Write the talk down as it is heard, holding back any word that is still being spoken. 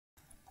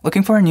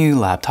Looking for a new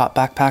laptop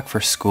backpack for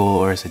school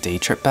or as a day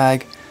trip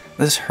bag?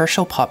 This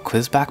Herschel Pop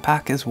Quiz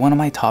backpack is one of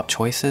my top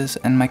choices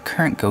and my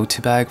current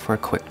go-to bag for a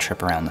quick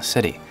trip around the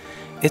city.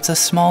 It's a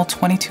small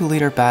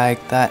 22-liter bag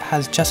that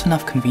has just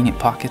enough convenient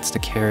pockets to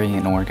carry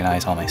and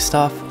organize all my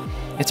stuff.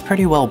 It's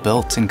pretty well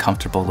built and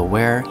comfortable to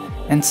wear,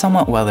 and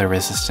somewhat weather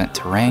resistant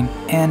to rain,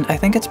 and I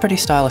think it's pretty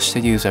stylish to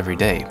use every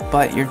day,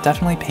 but you're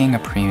definitely paying a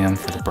premium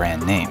for the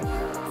brand name.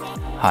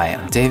 Hi,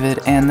 I'm David,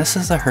 and this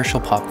is the Herschel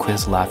Pop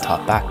Quiz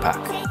laptop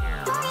backpack.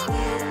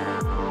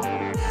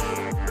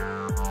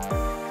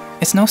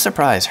 It's no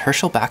surprise,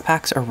 Herschel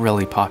backpacks are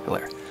really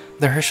popular.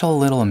 The Herschel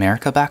Little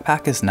America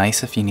backpack is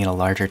nice if you need a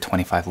larger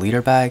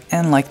 25-liter bag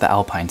and like the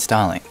alpine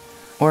styling.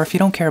 Or if you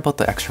don't care about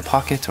the extra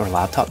pockets or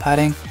laptop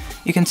padding,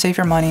 you can save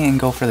your money and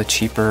go for the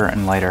cheaper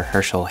and lighter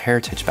Herschel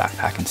Heritage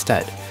backpack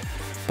instead.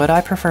 But I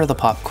prefer the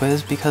Pop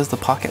Quiz because the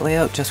pocket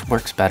layout just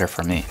works better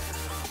for me.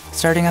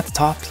 Starting at the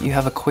top, you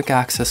have a quick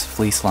access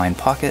fleece-lined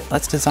pocket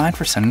that's designed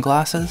for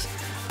sunglasses,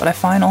 but I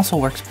find also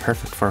works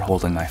perfect for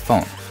holding my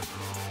phone.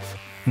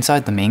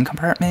 Inside the main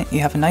compartment, you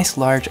have a nice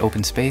large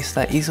open space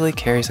that easily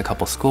carries a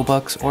couple school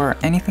books or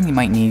anything you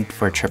might need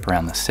for a trip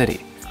around the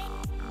city.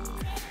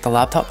 The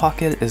laptop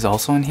pocket is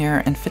also in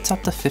here and fits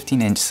up to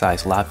 15-inch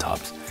size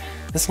laptops.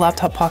 This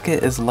laptop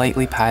pocket is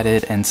lightly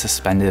padded and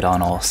suspended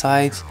on all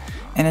sides,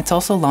 and it's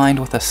also lined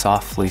with a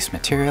soft fleece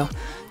material,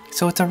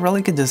 so it's a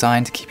really good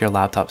design to keep your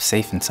laptop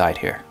safe inside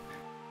here.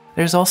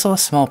 There's also a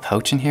small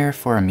pouch in here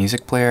for a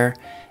music player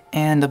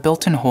and a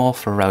built-in hole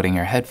for routing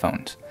your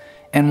headphones.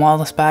 And while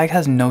this bag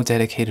has no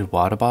dedicated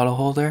water bottle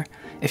holder,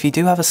 if you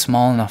do have a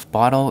small enough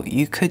bottle,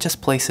 you could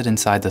just place it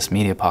inside this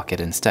media pocket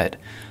instead,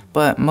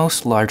 but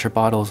most larger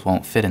bottles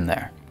won't fit in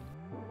there.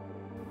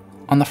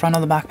 On the front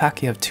of the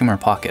backpack you have two more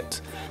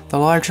pockets. The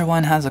larger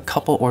one has a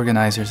couple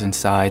organizers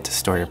inside to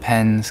store your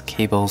pens,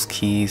 cables,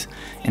 keys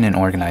in an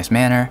organized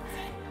manner,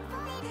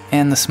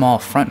 and the small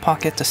front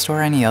pocket to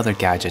store any other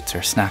gadgets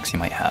or snacks you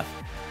might have.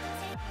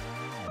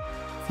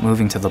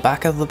 Moving to the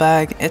back of the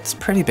bag, it's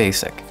pretty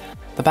basic.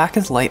 The back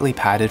is lightly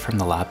padded from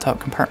the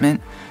laptop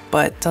compartment,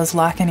 but does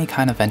lack any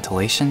kind of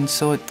ventilation,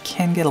 so it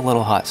can get a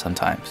little hot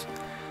sometimes.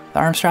 The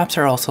arm straps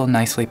are also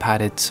nicely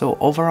padded, so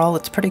overall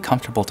it's pretty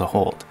comfortable to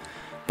hold.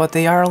 But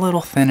they are a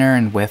little thinner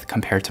in width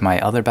compared to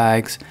my other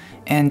bags,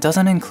 and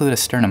doesn't include a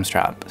sternum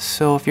strap,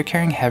 so if you're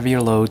carrying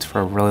heavier loads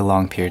for really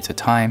long periods of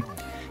time,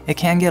 it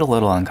can get a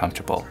little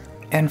uncomfortable.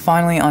 And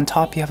finally, on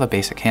top you have a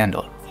basic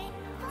handle.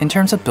 In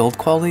terms of build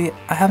quality,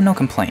 I have no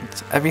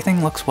complaints.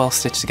 Everything looks well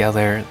stitched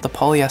together, the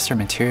polyester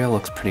material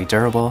looks pretty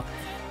durable,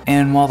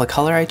 and while the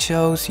color I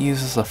chose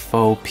uses a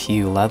faux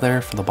PU leather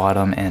for the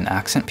bottom and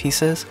accent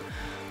pieces,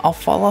 I'll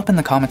follow up in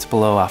the comments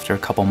below after a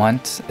couple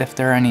months if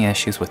there are any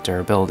issues with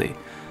durability,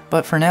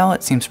 but for now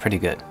it seems pretty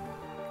good.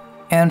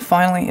 And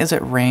finally, is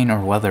it rain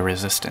or weather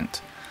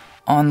resistant?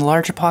 On the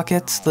larger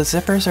pockets, the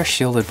zippers are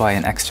shielded by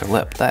an extra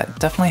lip that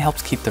definitely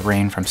helps keep the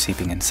rain from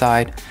seeping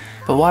inside,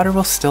 but water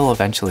will still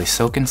eventually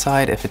soak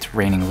inside if it's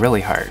raining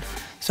really hard,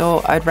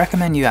 so I'd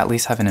recommend you at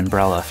least have an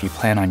umbrella if you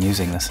plan on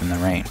using this in the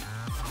rain.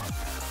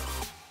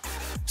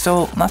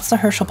 So that's the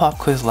Herschel Pop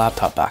Quiz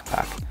laptop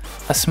backpack,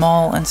 a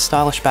small and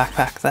stylish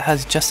backpack that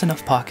has just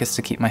enough pockets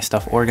to keep my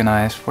stuff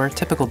organized for a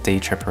typical day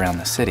trip around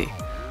the city.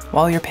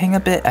 While you're paying a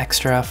bit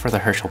extra for the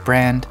Herschel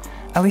brand,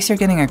 at least you're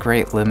getting a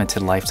great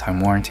limited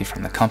lifetime warranty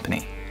from the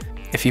company.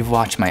 If you've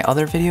watched my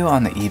other video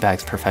on the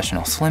eBags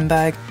Professional Slim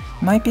Bag,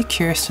 you might be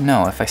curious to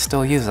know if I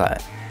still use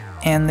that.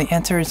 And the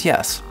answer is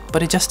yes,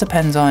 but it just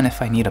depends on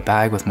if I need a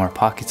bag with more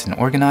pockets and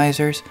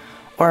organizers,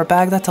 or a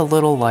bag that's a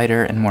little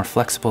lighter and more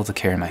flexible to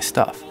carry my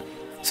stuff.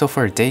 So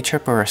for a day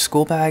trip or a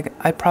school bag,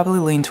 I'd probably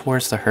lean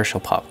towards the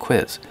Herschel Pop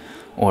Quiz.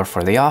 Or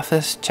for the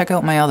office, check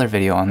out my other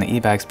video on the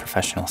eBags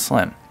Professional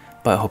Slim.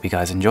 But I hope you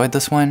guys enjoyed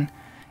this one.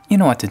 You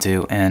know what to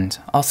do, and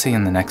I'll see you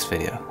in the next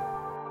video.